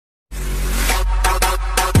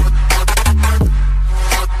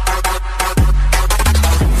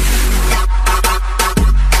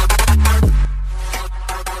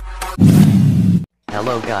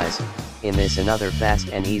guys, in this another fast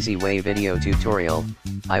and easy way video tutorial,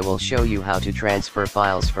 I will show you how to transfer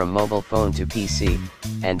files from mobile phone to PC,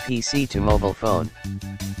 and PC to mobile phone.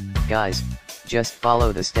 Guys, just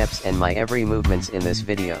follow the steps and my every movements in this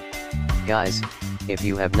video. Guys, if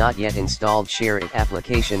you have not yet installed SHAREit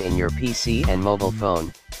application in your PC and mobile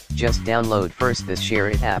phone, just download first this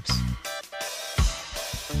SHAREit apps.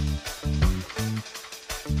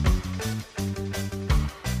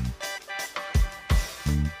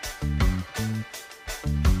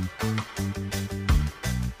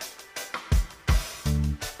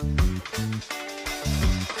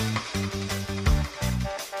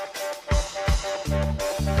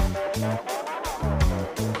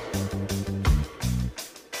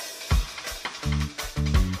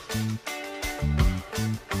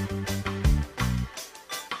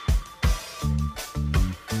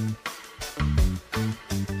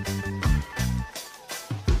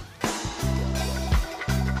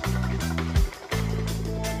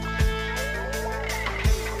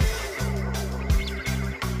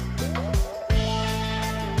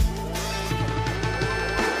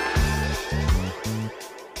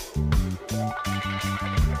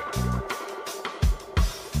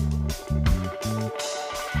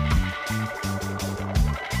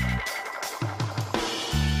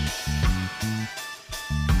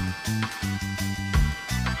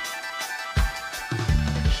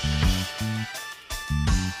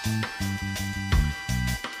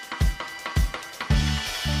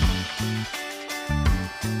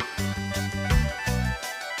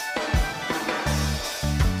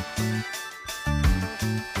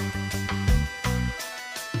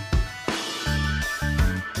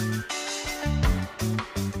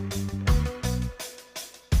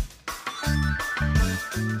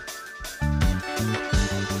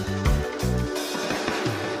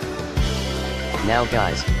 Now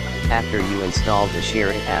guys, after you installed the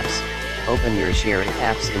SHAREit apps, open your SHAREit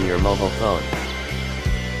apps in your mobile phone.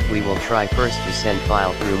 We will try first to send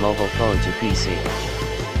file through mobile phone to PC.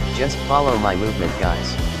 Just follow my movement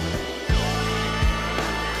guys.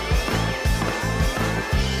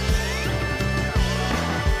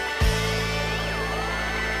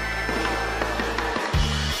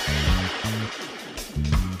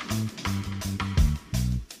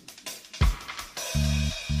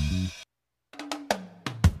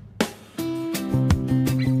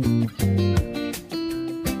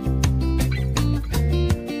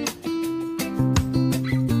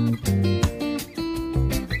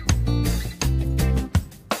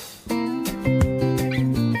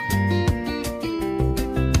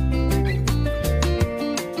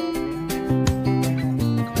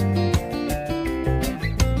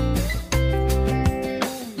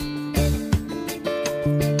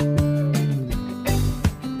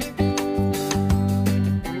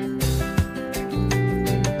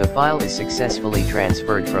 The file is successfully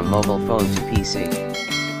transferred from mobile phone to PC.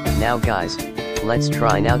 Now guys, let's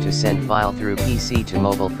try now to send file through PC to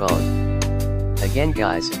mobile phone. Again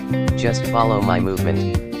guys, just follow my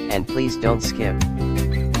movement, and please don't skip.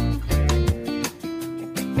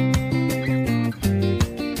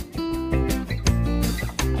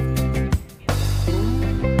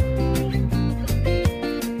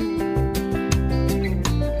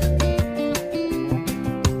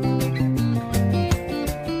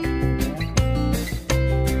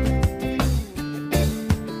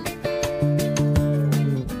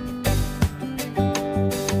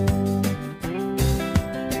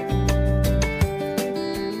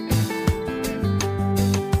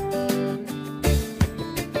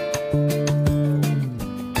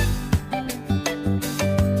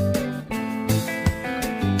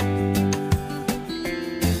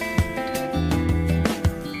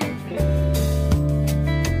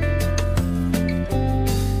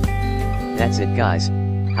 That's it guys,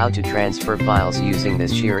 how to transfer files using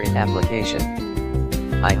this SHAREit application.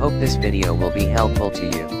 I hope this video will be helpful to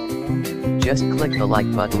you. Just click the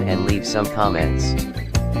like button and leave some comments.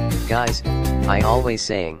 Guys, I always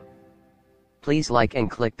saying, please like and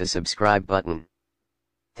click the subscribe button.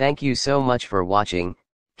 Thank you so much for watching,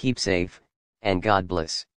 keep safe, and God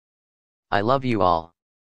bless. I love you all.